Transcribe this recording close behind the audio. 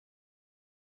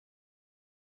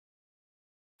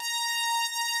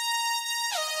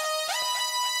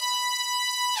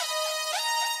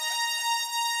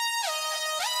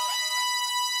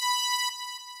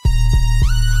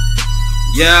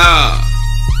Yeah.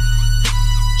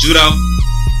 Judo.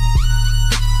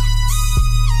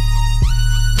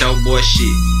 Dope boy shit.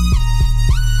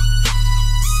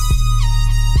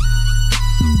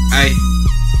 Ay.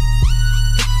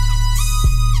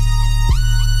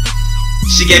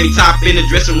 She gave me top in the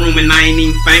dressing room and I ain't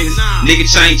even famous. Nigga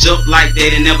change up like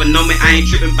that and never know me. I ain't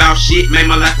tripping about shit. Made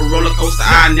my life a roller coaster.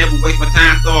 I never waste my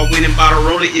time. So I went and bought a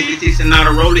roller. If it's and not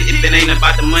a roller. If it ain't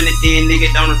about the money, then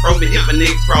nigga don't approach me. If a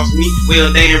nigga cross me,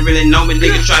 well they ain't really know me.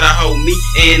 Nigga try to hold me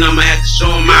and I'ma have to show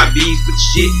him my bees with the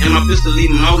shit. And my pistol leave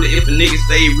him hold it. If a nigga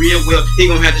say real, well he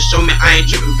gon' have to show me. I ain't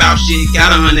tripping about shit. Got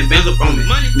 100 bands up on me.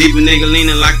 Leave a nigga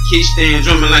leaning like a kickstand,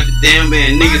 drumming like the damn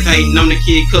man. Niggas hating on the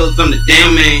kid cause I'm the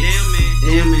damn man.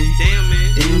 Damn man, damn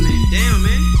man, damn man, damn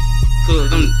man.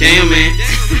 Cause I'm the damn man.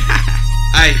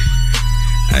 Ay,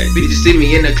 ay. Bitches see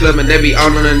me in the club and they be all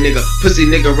on a nigga. Pussy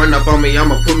nigga run up on me,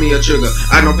 I'ma put me a trigger.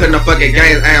 I don't play no fucking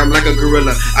games, I am like a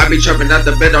gorilla. I be trapping out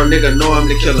the bed on nigga, know I'm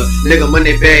the killer. Nigga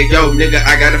money bag, yo nigga,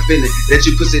 I got a feeling that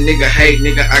you pussy nigga hate,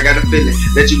 nigga, I got a feeling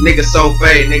that you nigga so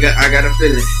fade, nigga, I got a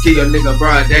feeling. Kill your nigga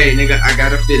broad day, nigga, I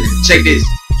got a feeling. Check this.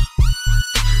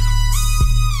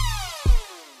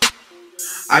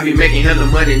 I be making hella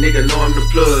money, nigga, know I'm the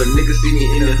plug. Niggas see me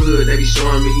in the hood, they be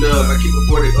showing me love. I keep a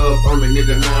 40 up on me,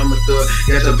 nigga, know I'm a thug.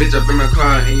 Got your bitch up in her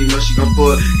car, and you know she gon'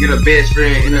 fuck. Get a best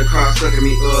friend in her car, sucking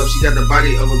me up. She got the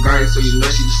body of a garden, so you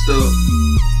know she the stuff.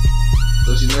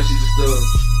 So you know she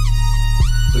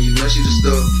the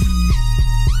stuff.